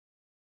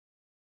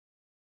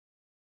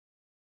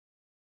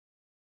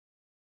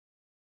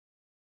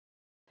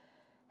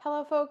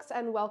Hello folks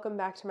and welcome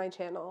back to my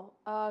channel.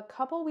 A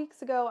couple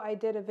weeks ago I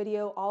did a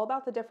video all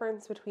about the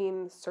difference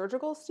between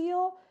surgical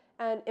steel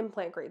and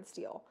implant grade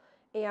steel.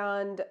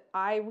 And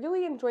I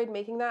really enjoyed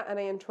making that, and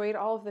I enjoyed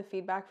all of the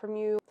feedback from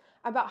you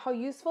about how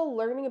useful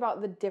learning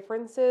about the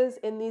differences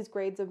in these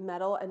grades of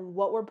metal and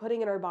what we're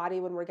putting in our body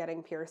when we're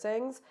getting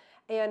piercings,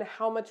 and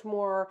how much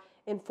more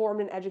informed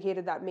and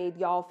educated that made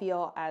y'all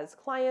feel as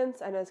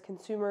clients and as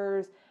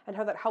consumers, and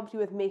how that helped you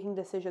with making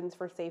decisions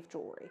for safe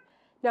jewelry.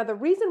 Now, the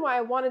reason why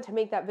I wanted to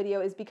make that video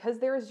is because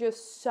there is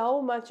just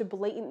so much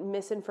blatant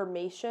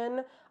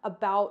misinformation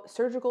about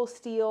surgical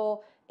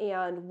steel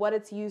and what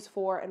it's used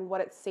for and what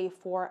it's safe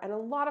for, and a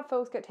lot of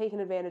folks get taken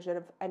advantage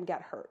of and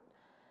get hurt.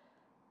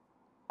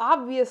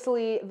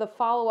 Obviously, the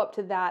follow-up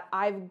to that,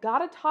 I've got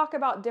to talk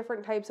about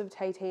different types of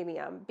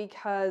titanium,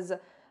 because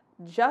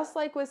just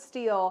like with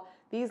steel,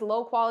 these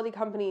low-quality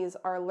companies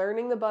are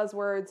learning the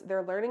buzzwords,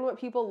 they're learning what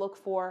people look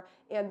for,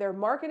 and they're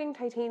marketing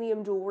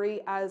titanium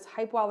jewelry as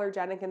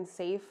hypoallergenic and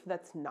safe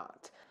that's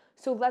not.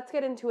 So let's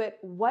get into it,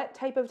 what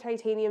type of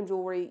titanium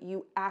jewelry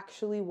you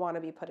actually want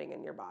to be putting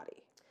in your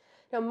body.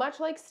 Now, much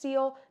like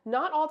steel,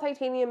 not all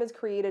titanium is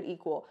created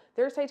equal.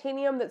 There's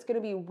titanium that's going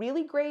to be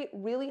really great,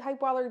 really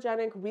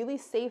hypoallergenic, really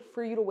safe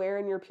for you to wear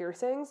in your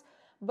piercings,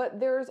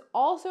 but there's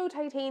also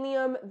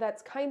titanium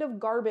that's kind of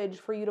garbage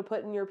for you to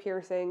put in your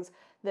piercings,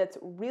 that's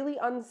really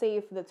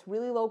unsafe, that's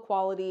really low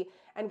quality,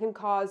 and can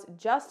cause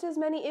just as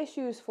many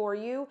issues for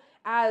you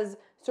as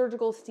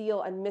surgical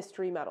steel and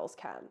mystery metals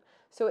can.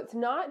 So it's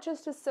not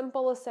just as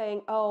simple as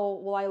saying, oh,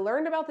 well, I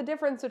learned about the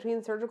difference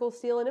between surgical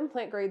steel and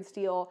implant grade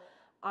steel,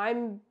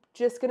 I'm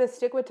just going to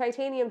stick with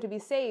titanium to be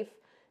safe.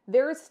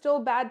 There is still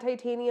bad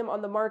titanium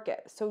on the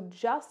market. So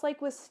just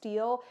like with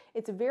steel,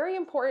 it's very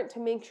important to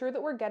make sure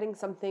that we're getting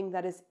something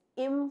that is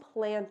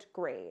implant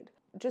grade.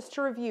 Just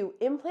to review,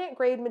 implant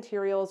grade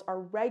materials are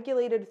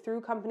regulated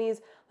through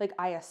companies like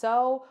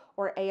ISO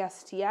or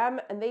ASTM,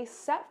 and they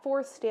set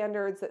forth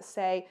standards that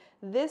say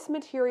this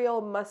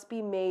material must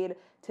be made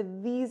to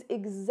these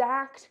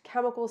exact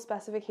chemical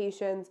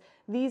specifications,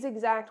 these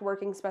exact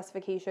working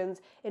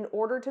specifications, in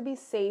order to be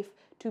safe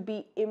to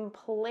be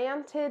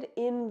implanted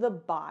in the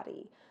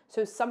body.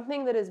 So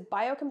something that is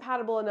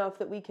biocompatible enough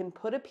that we can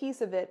put a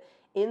piece of it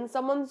in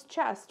someone's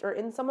chest or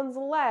in someone's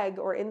leg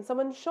or in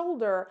someone's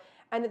shoulder,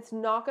 and it's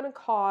not going to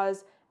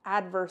cause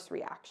adverse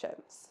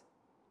reactions.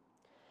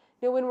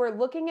 Now, when we're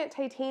looking at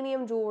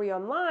titanium jewelry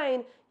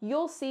online,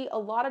 you'll see a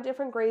lot of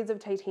different grades of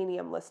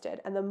titanium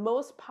listed, and the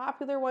most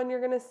popular one you're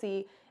going to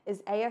see is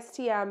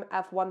ASTM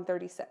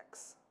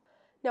F136.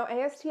 Now,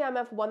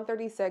 ASTM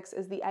F136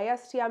 is the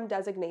ASTM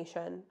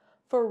designation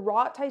for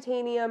wrought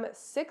titanium,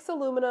 6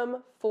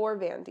 aluminum, 4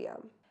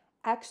 vanadium.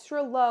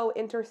 Extra low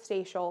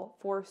interstitial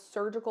for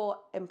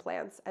surgical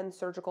implants and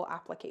surgical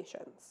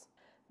applications.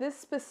 This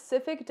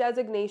specific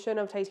designation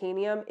of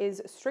titanium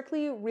is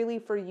strictly really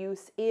for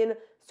use in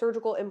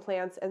surgical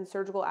implants and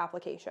surgical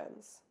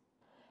applications.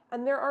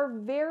 And there are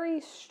very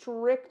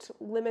strict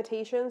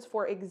limitations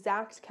for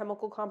exact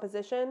chemical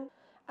composition,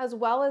 as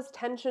well as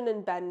tension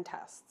and bend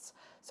tests.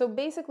 So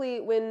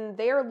basically, when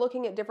they are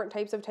looking at different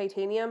types of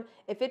titanium,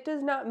 if it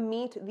does not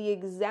meet the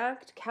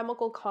exact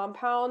chemical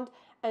compound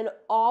and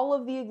all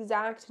of the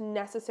exact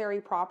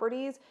necessary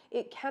properties,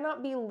 it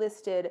cannot be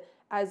listed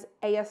as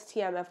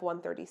ASTM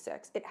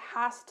F136. It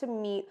has to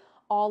meet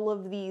all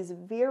of these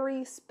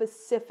very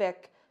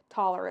specific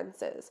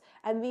tolerances.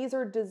 And these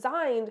are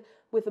designed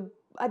with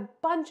a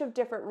bunch of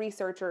different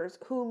researchers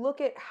who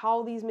look at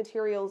how these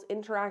materials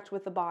interact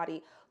with the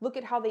body, look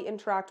at how they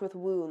interact with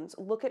wounds,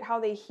 look at how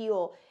they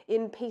heal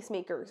in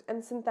pacemakers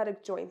and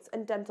synthetic joints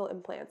and dental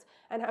implants,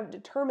 and have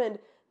determined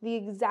the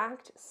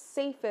exact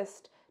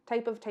safest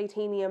type of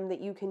titanium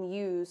that you can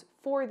use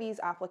for these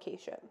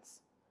applications.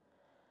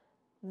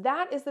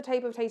 That is the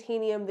type of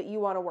titanium that you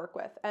want to work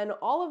with. And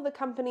all of the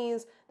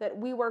companies that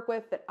we work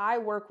with, that I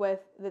work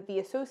with, that the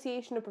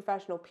Association of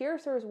Professional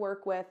Piercers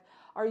work with,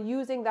 are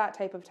using that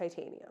type of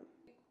titanium.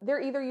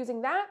 They're either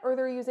using that or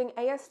they're using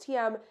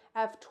ASTM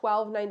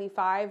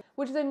F1295,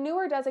 which is a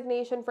newer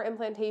designation for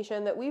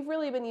implantation that we've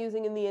really been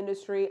using in the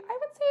industry, I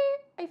would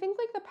say, I think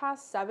like the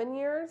past 7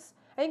 years.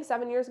 I think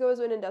 7 years ago is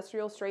when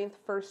Industrial Strength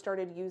first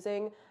started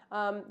using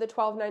the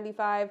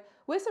 1295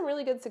 with some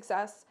really good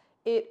success.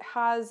 It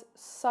has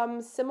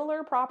some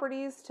similar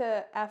properties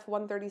to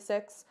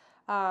F136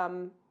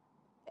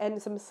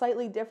 and some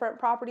slightly different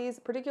properties,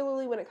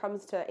 particularly when it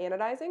comes to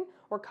anodizing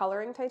or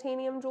coloring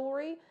titanium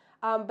jewelry.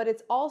 But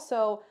it's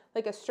also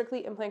like a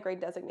strictly implant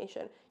grade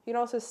designation. You can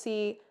also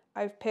see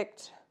I've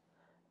picked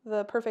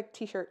the perfect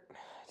t-shirt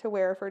to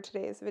wear for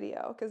today's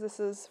video, because this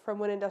is from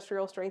when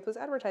Industrial Strength was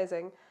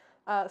advertising,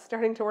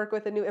 starting to work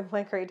with a new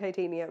implant grade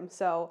titanium.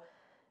 So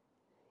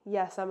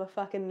yes, I'm a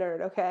fucking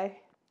nerd, okay?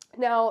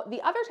 Now, the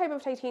other type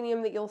of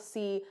titanium that you'll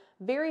see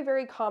very,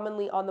 very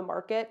commonly on the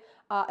market,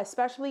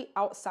 especially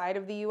outside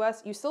of the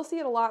US, you still see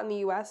it a lot in the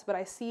US, but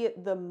I see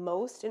it the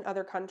most in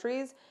other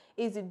countries,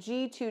 is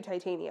G2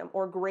 titanium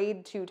or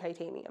grade 2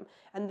 titanium.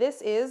 And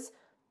this is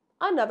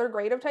another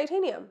grade of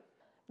titanium.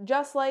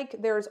 Just like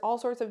there's all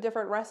sorts of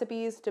different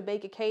recipes to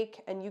bake a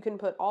cake, and you can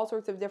put all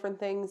sorts of different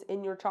things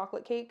in your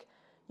chocolate cake,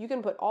 you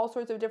can put all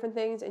sorts of different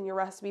things in your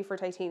recipe for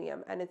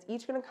titanium, and it's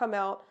each going to come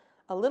out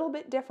a little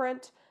bit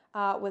different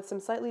with some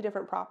slightly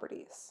different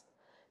properties.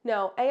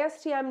 Now,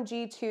 ASTM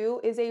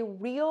G2 is a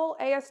real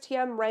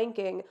ASTM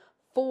ranking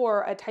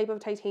for a type of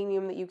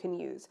titanium that you can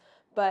use,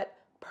 but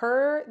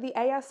per the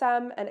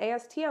ASM and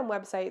ASTM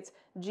websites,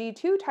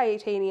 G2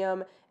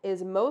 titanium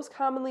is most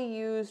commonly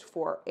used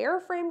for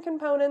airframe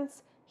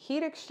components,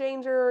 heat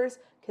exchangers,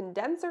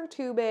 condenser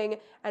tubing,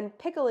 and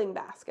pickling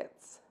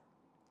baskets.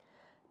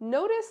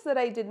 Notice that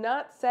I did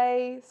not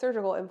say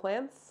surgical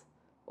implants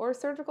or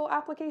surgical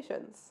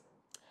applications.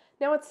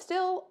 Now, it's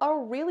still a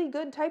really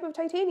good type of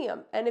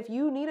titanium, and if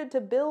you needed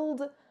to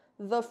build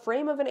the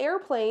frame of an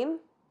airplane,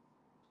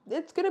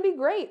 it's going to be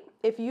great.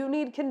 If you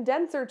need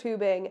condenser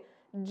tubing,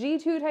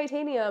 G2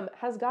 titanium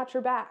has got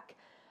your back.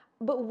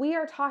 But we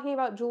are talking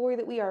about jewelry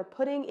that we are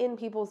putting in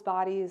people's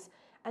bodies,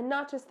 and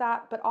not just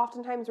that, but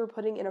oftentimes we're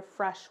putting in a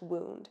fresh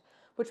wound,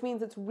 which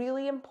means it's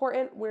really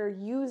important we're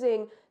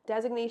using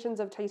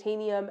designations of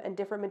titanium and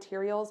different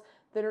materials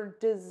that are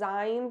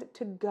designed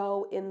to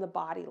go in the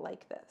body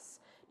like this.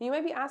 Now, you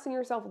might be asking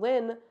yourself,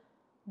 Lynn,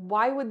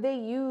 why would they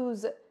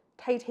use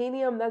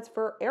titanium that's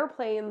for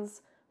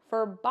airplanes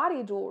for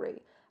body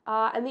jewelry?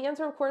 And the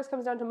answer, of course,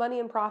 comes down to money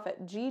and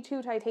profit.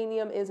 G2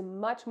 titanium is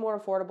much more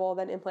affordable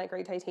than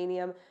implant-grade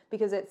titanium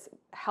because it's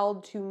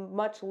held to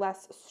much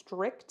less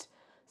strict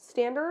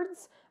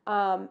standards.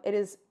 It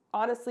is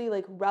honestly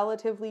like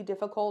relatively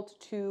difficult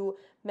to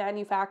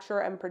manufacture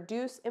and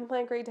produce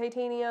implant-grade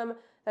titanium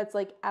that's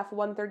like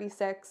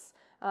F136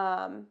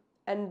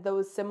 and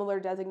those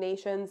similar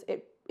designations.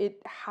 It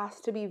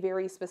has to be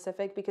very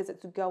specific because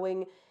it's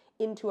going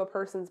into a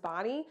person's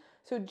body.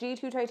 So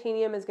G2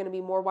 titanium is going to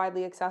be more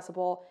widely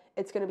accessible,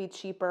 it's going to be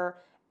cheaper,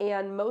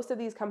 and most of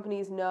these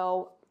companies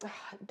know,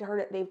 darn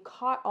it, they've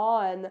caught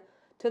on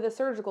to the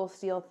surgical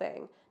steel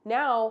thing.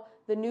 Now,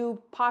 the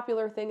new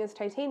popular thing is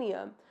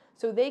titanium.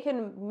 So they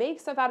can make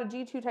stuff out of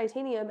G2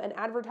 titanium and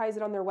advertise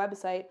it on their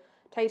website,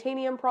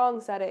 titanium prong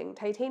setting,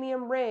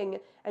 titanium ring,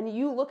 and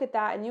you look at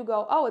that and you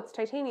go, oh, it's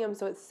titanium,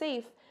 so it's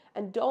safe,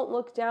 and don't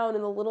look down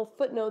in the little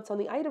footnotes on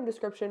the item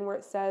description where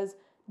it says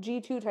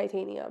G2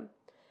 titanium.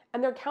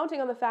 And they're counting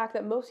on the fact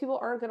that most people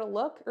aren't going to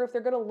look, or if they're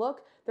going to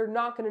look, they're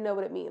not going to know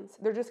what it means.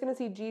 They're just going to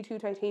see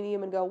G2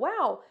 titanium and go,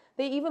 wow,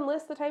 they even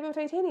list the type of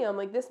titanium,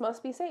 like this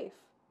must be safe.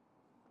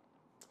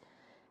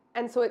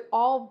 And so it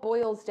all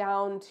boils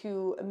down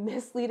to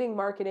misleading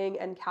marketing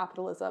and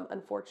capitalism,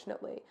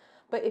 unfortunately.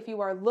 But if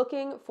you are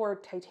looking for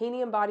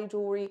titanium body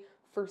jewelry,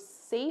 for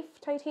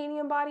safe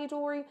titanium body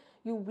jewelry,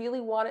 you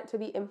really want it to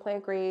be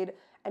implant grade,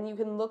 and you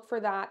can look for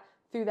that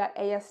through that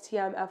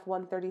ASTM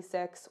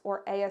F136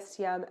 or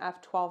ASTM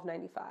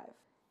F1295.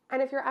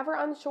 And if you're ever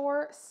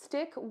unsure,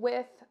 stick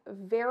with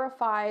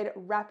verified,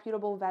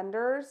 reputable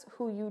vendors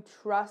who you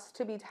trust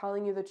to be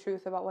telling you the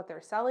truth about what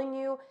they're selling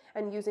you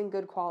and using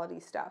good quality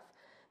stuff.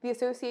 The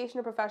Association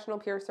of Professional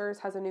Piercers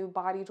has a new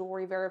body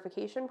jewelry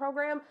verification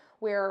program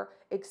where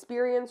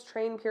experienced,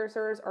 trained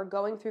piercers are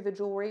going through the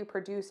jewelry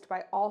produced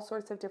by all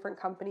sorts of different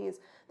companies.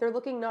 They're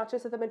looking not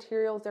just at the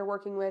materials they're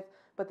working with,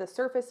 but the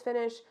surface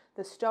finish,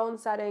 the stone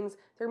settings.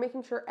 They're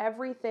making sure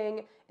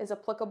everything is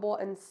applicable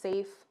and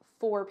safe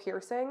for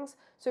piercings.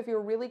 So if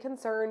you're really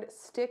concerned,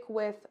 stick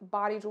with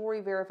body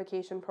jewelry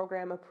verification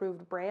program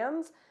approved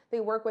brands.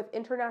 They work with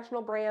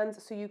international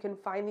brands so you can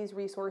find these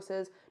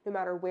resources no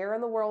matter where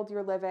in the world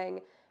you're living.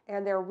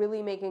 And they're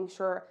really making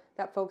sure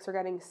that folks are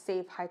getting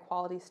safe, high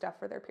quality stuff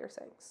for their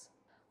piercings.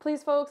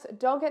 Please, folks,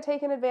 don't get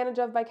taken advantage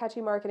of by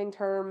catchy marketing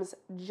terms.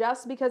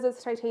 Just because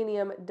it's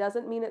titanium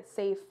doesn't mean it's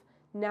safe.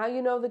 Now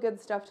you know the good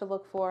stuff to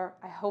look for.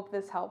 I hope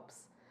this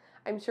helps.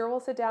 I'm sure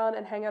we'll sit down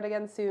and hang out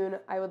again soon.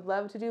 I would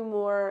love to do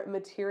more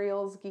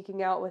materials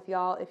geeking out with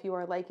y'all if you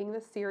are liking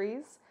this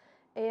series.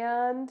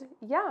 And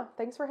yeah,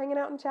 thanks for hanging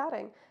out and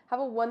chatting.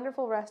 Have a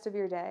wonderful rest of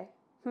your day.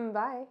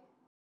 Bye.